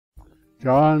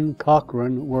John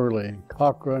Cochran Worley.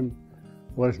 Cochran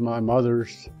was my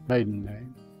mother's maiden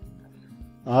name.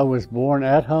 I was born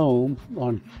at home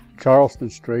on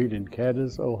Charleston Street in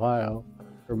Cadiz, Ohio.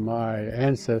 My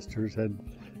ancestors had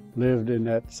lived in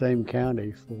that same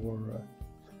county for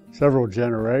several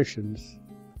generations.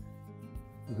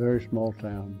 A very small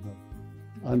town,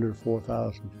 under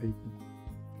 4,000 people.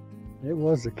 It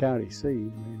was the county seat. I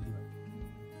mean,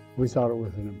 we thought it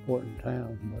was an important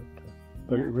town,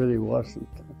 but it really wasn't.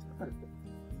 Of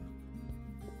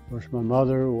course, my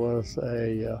mother was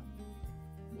a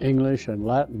English and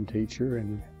Latin teacher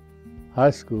in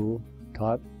high school,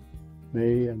 taught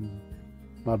me and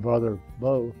my brother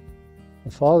both.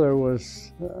 My father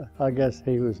was, I guess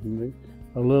he was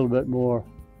a little bit more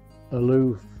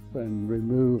aloof and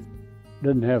removed,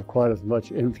 didn't have quite as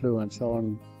much influence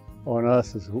on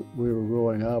us as we were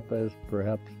growing up as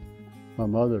perhaps my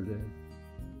mother did.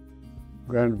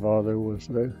 Grandfather was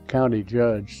the county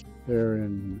judge there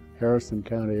in Harrison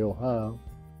County, Ohio.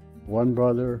 One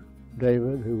brother,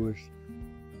 David, who was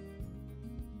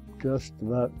just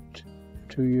about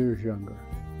 2 years younger.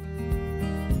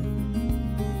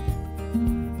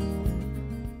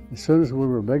 As soon as we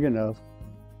were big enough,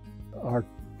 our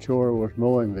chore was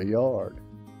mowing the yard.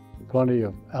 Plenty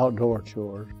of outdoor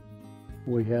chores.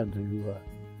 We had to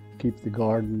keep the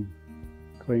garden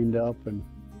cleaned up, and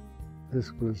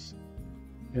this was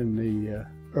in the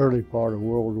early part of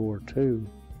World War II.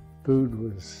 Food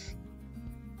was,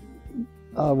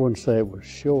 I wouldn't say it was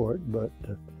short, but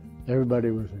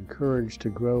everybody was encouraged to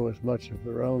grow as much of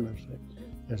their own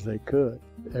as they could.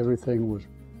 Everything was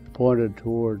pointed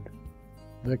toward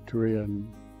victory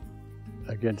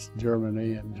against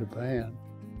Germany and Japan.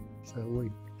 So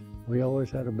we always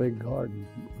had a big garden.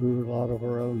 Grew a lot of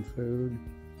our own food,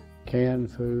 canned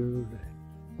food.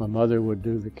 My mother would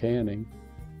do the canning,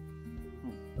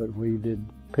 but we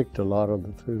picked a lot of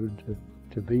the food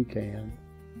to be canned.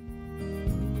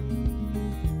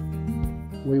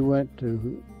 We went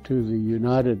to the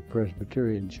United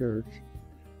Presbyterian Church.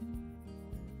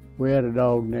 We had a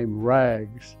dog named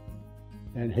Rags,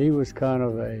 and he was kind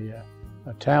of a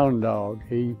town dog.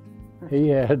 He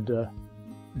had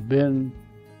been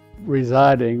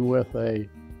residing with a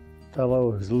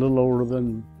fellow who's a little older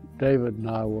than David and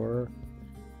I were,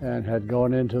 and had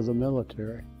gone into the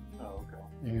military. Oh, okay.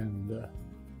 And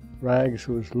Rags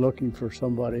was looking for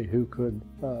somebody who could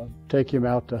take him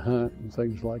out to hunt and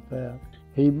things like that.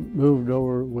 He moved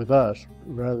over with us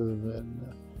rather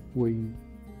than we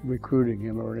recruiting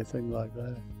him or anything like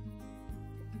that.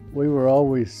 We were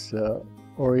always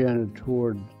oriented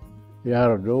toward the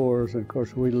outdoors, and of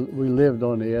course we lived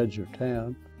on the edge of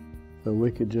town, so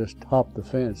we could just hop the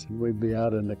fence and we'd be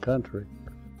out in the country.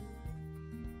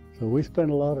 So we spent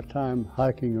a lot of time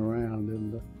hiking around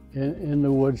in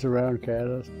the woods around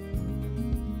Cadiz.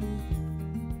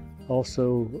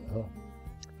 Also,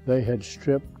 they had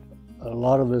stripped a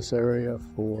lot of this area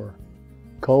for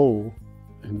coal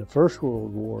in the First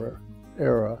World War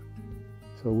era,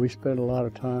 so we spent a lot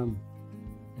of time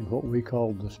in what we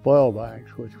called the spoil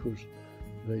banks, which was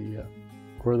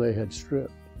where they had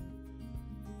stripped.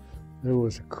 There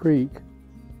was a creek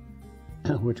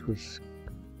which was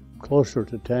closer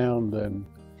to town than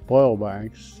spoil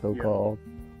banks, so-called,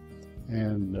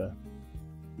 and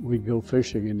we'd go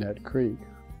fishing in that creek.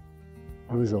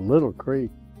 It was a little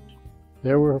creek.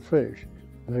 There were fish.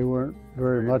 They weren't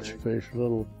very much fish,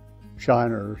 little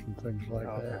shiners and things like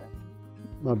that.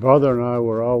 My brother and I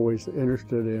were always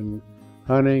interested in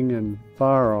hunting and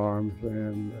firearms,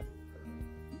 and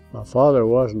my father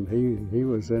wasn't. He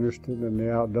was interested in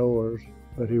the outdoors,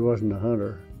 but he wasn't a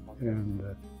hunter. And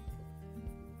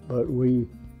but we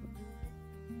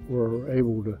were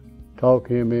able to talk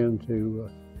him into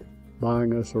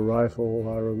buying us a rifle.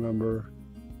 I remember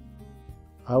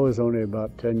I was only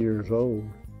about 10 years old.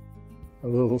 A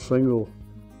little single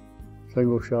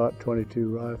shot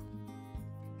 22 rifle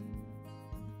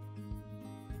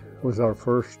was our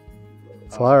first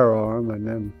firearm, and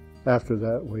then after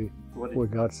that we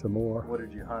got some more. What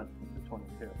did you hunt with the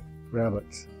 22?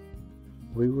 Rabbits.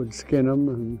 We would skin them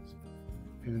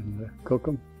and cook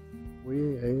them.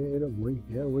 We ate them.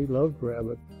 We loved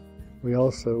rabbit. We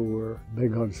also were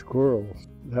big on squirrels.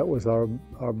 That was our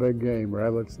big game,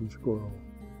 rabbits and squirrels.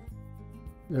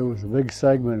 There was a big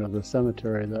segment of the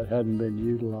cemetery that hadn't been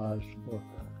utilized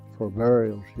for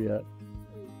burials yet,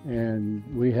 and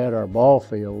we had our ball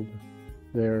field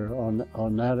there on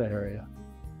that area.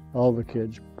 All the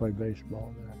kids played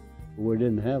baseball there. We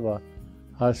didn't have a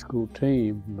high school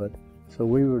team, but so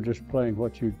we were just playing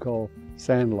what you'd call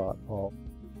sandlot ball,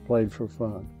 played for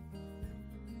fun.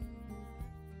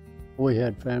 We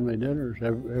had family dinners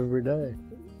every day.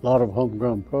 a lot of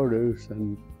homegrown produce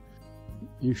and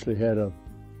usually had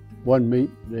one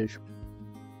meat dish.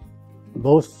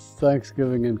 Both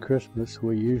Thanksgiving and Christmas,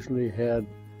 we usually had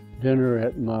dinner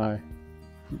at my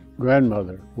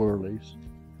grandmother Worley's.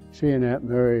 She and Aunt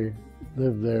Mary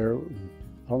lived there.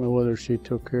 I don't know whether she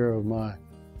took care of my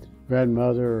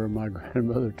grandmother or my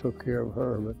grandmother took care of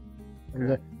her, but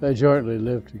they jointly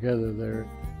lived together there.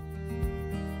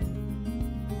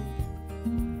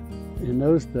 In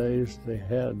those days, they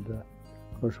had,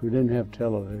 of course, we didn't have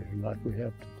television like we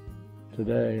have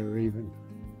today, or even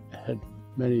had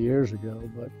many years ago,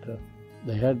 but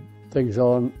they had things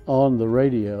on the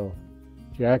radio.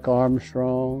 Jack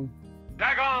Armstrong.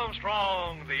 Jack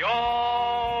Armstrong, the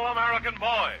all-American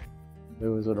boy.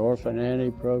 There was an Orphan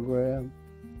Annie program.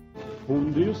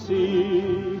 Whom do you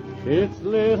see? It's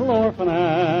little Orphan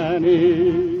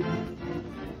Annie.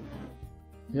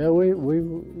 Yeah, we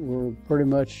were pretty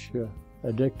much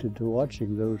addicted to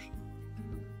watching those.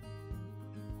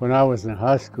 When I was in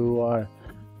high school,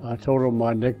 I told them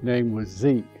my nickname was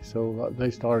Zeke, so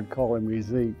they started calling me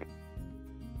Zeke.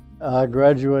 I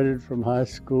graduated from high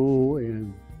school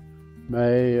in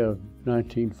May of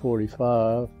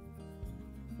 1945,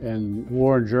 and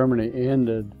war in Germany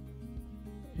ended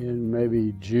in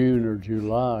maybe June or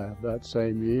July of that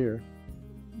same year.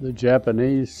 The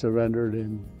Japanese surrendered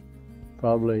in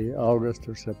probably August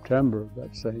or September of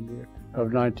that same year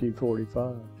of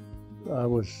 1945. I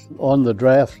was on the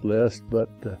draft list, but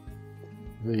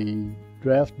the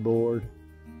draft board,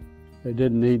 they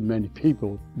didn't need many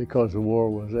people because the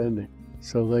war was ending.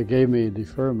 So they gave me a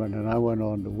deferment, and I went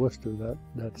on to Worcester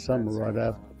that summer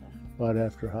right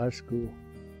after high school.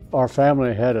 Our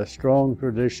family had a strong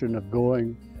tradition of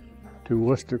going to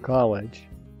Worcester College.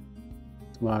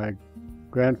 My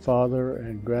grandfather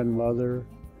and grandmother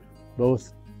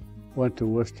both went to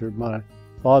Worcester. My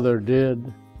father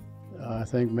did, I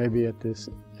think maybe at this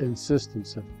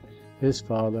insistence of his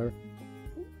father,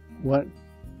 went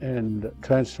and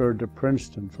transferred to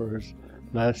Princeton for his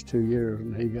last 2 years,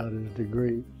 and he got his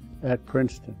degree at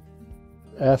Princeton.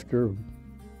 After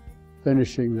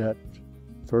finishing that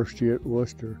first year at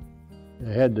Worcester,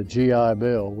 they had the GI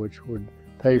Bill, which would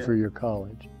pay for your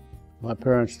college. My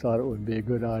parents thought it would be a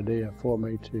good idea for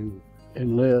me to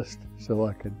enlist so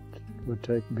I would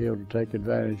be able to take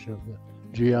advantage of the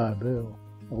GI Bill.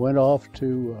 I went off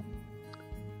to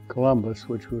Columbus,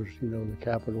 which was, the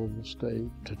capital of the state,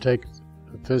 to take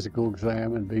the physical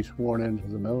exam and be sworn into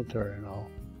the military and all.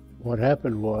 What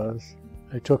happened was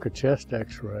they took a chest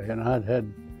x-ray, and I'd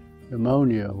had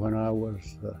pneumonia when I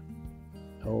was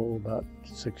about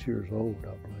 6 years old,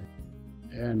 I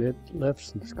believe. And it left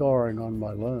some scarring on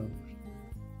my lungs.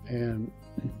 And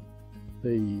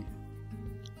the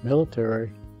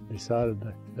military decided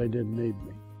that they didn't need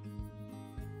me.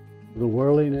 The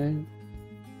Worley name,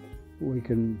 we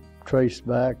can trace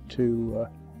back to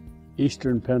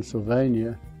eastern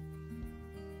Pennsylvania.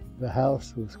 The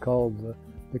house was called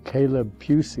the Caleb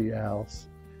Pusey House,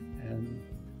 and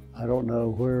I don't know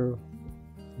where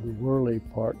the Worley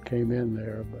part came in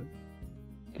there, but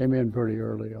came in pretty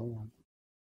early on.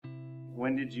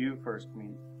 When did you first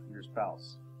meet your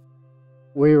spouse?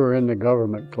 We were in the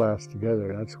government class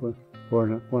together. That's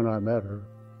when I met her.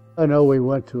 I know we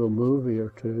went to a movie or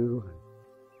two,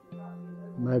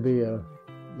 maybe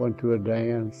went to a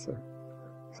dance or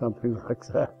something like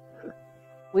that.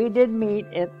 We did meet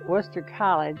at Worcester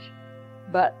College,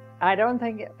 but I don't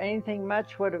think anything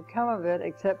much would have come of it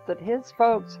except that his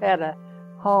folks had a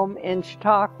home in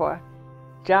Chautauqua.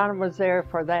 John was there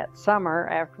for that summer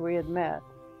after we had met,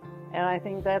 and I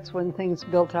think that's when things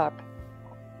built up.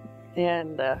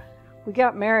 And we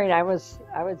got married. I was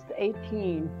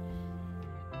 18.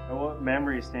 And what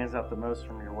memory stands out the most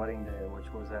from your wedding day, which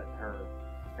was at her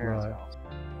parents' house?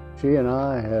 She and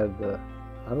I had,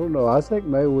 I don't know, I think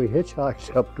maybe we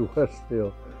hitchhiked up to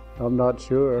Westfield. I'm not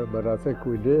sure, but I think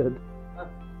we did.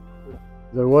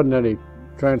 There wasn't any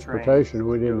transportation.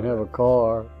 We didn't have a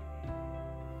car.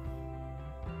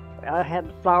 I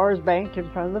had flowers banked in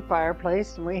front of the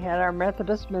fireplace, and we had our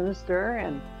Methodist minister,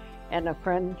 and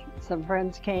some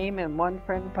friends came, and one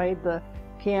friend played the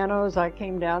piano as I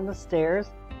came down the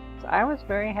stairs. So I was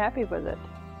very happy with it.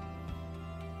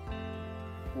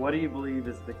 What do you believe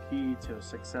is the key to a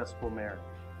successful marriage?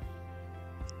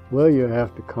 Well, you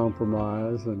have to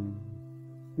compromise and,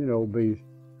 be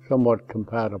somewhat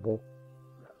compatible.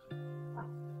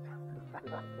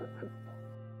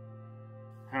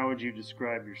 How would you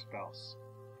describe your spouse?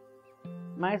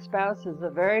 My spouse is a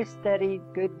very steady,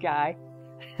 good guy.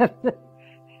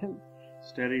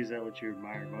 Steady, is that what you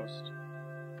admire most?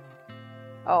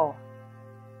 Oh,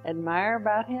 admire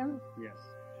about him? Yes.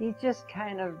 He's just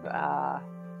kind of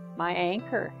my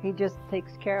anchor. He just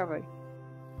takes care of it.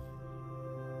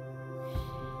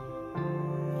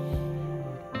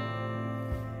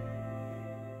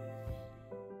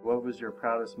 What was your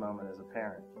proudest moment as a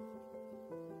parent?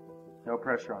 No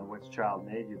pressure on which child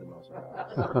made you the most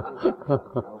proud.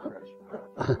 No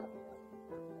pressure.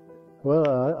 Well,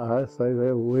 I say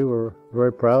that we were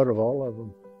very proud of all of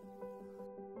them.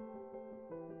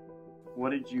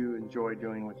 What did you enjoy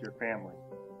doing with your family?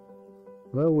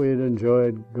 Well, we had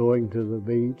enjoyed going to the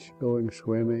beach, going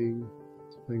swimming,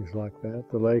 things like that,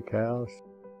 the lake house.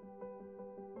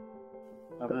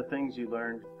 Of the things you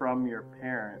learned from your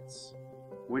parents,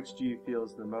 which do you feel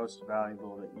is the most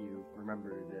valuable that you remember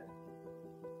today?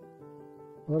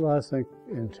 Well, I think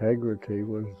integrity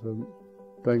was the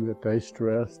thing that they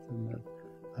stressed, and that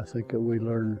I think that we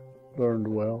learned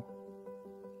well.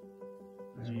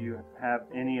 Do you have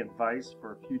any advice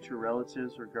for future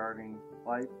relatives regarding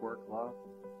life, work, love?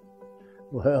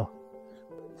 Well,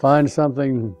 find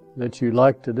something that you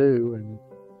like to do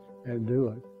and do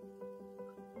it.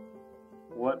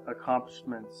 What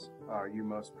accomplishments are you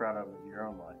most proud of your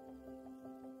own life?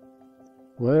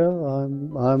 Well,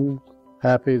 I'm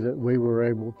happy that we were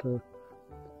able to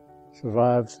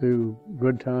survive through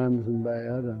good times and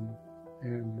bad,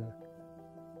 and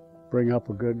bring up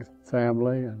a good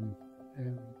family and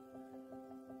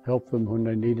help them when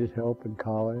they needed help in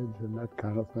college and that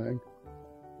kind of thing,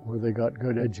 where they got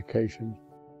good education.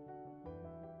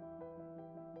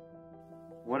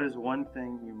 What is one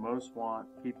thing you most want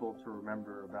people to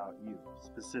remember about you,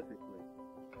 specifically?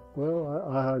 Well,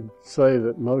 I'd say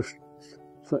that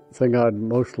thing I'd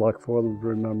most like for them to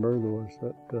remember was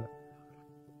that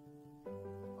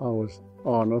I was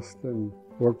honest and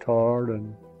worked hard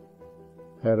and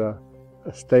had a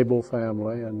stable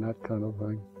family and that kind of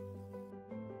thing.